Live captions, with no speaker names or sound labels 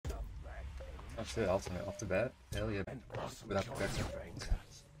Oh shit, alternate off the bat? Hell yeah. Without protection.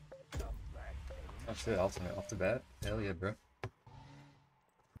 Oh shit, alternate off the bat? Hell yeah, bro.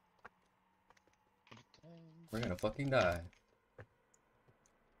 We're gonna fucking die.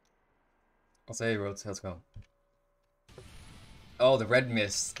 I'll say, hey, Rhodes, how's it going? Oh, the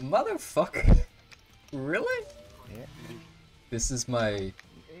RedMist. Motherfucker! Really? Yeah. This is my...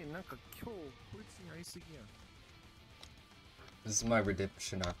 This is my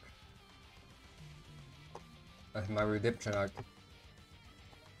redemption arc. My redemption arc.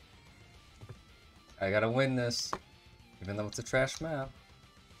 I gotta win this, even though it's a trash map.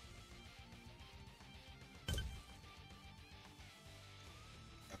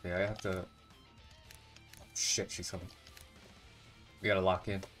 Okay, I have to... Shit, she's coming. We gotta lock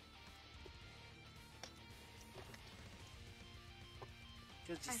in.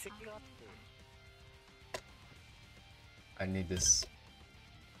 I need this.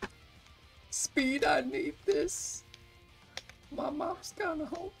 Speed, I need this. My mom's kinda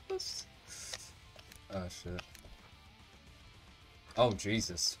hopeless. Oh shit. Oh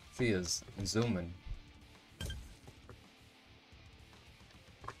Jesus, she is zooming.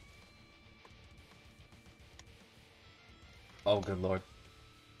 Oh good lord.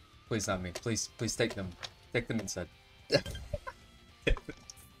 Please not me. Please, please take them. Take them inside.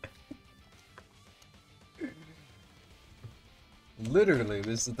 Literally,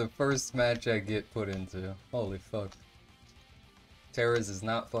 this is the first match I get put into. Holy fuck. Terrors is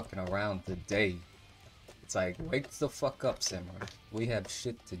not fucking around today. It's like, wake the fuck up, Samurai. We have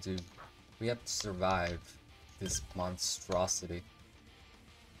shit to do. We have to survive this monstrosity.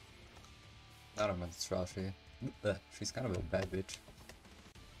 Not a monstrosity. Ugh, she's kind of a bad bitch.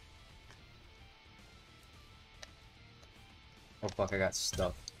 Oh fuck, I got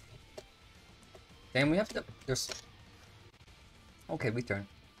stuck. Damn, we have to... There's... Okay, we turn.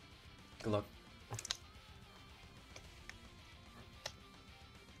 Good luck.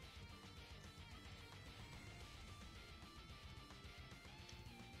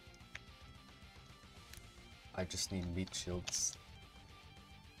 I just need meat shields.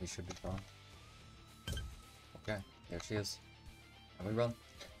 We should be fine. Okay, there she is. And we run.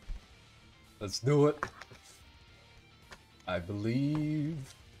 Let's do it. I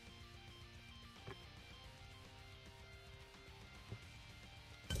believe.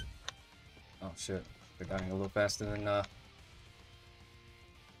 Oh shit, they're dying a little faster than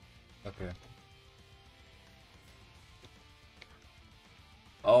okay.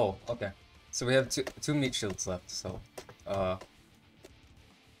 Oh, okay. So we have two meat shields left, so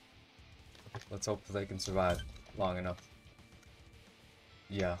let's hope they can survive long enough.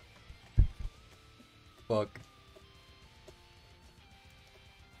 Yeah. Fuck.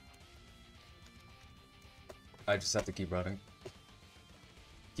 I just have to keep running.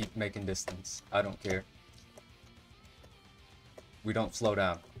 Keep making distance. I don't care. We don't slow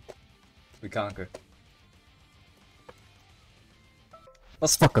down. We conquer.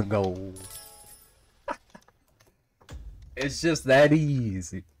 Let's fucking go. It's just that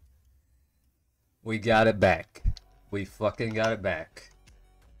easy. We got it back. We fucking got it back.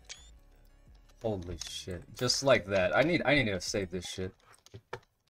 Holy shit. Just like that. I need to save this shit.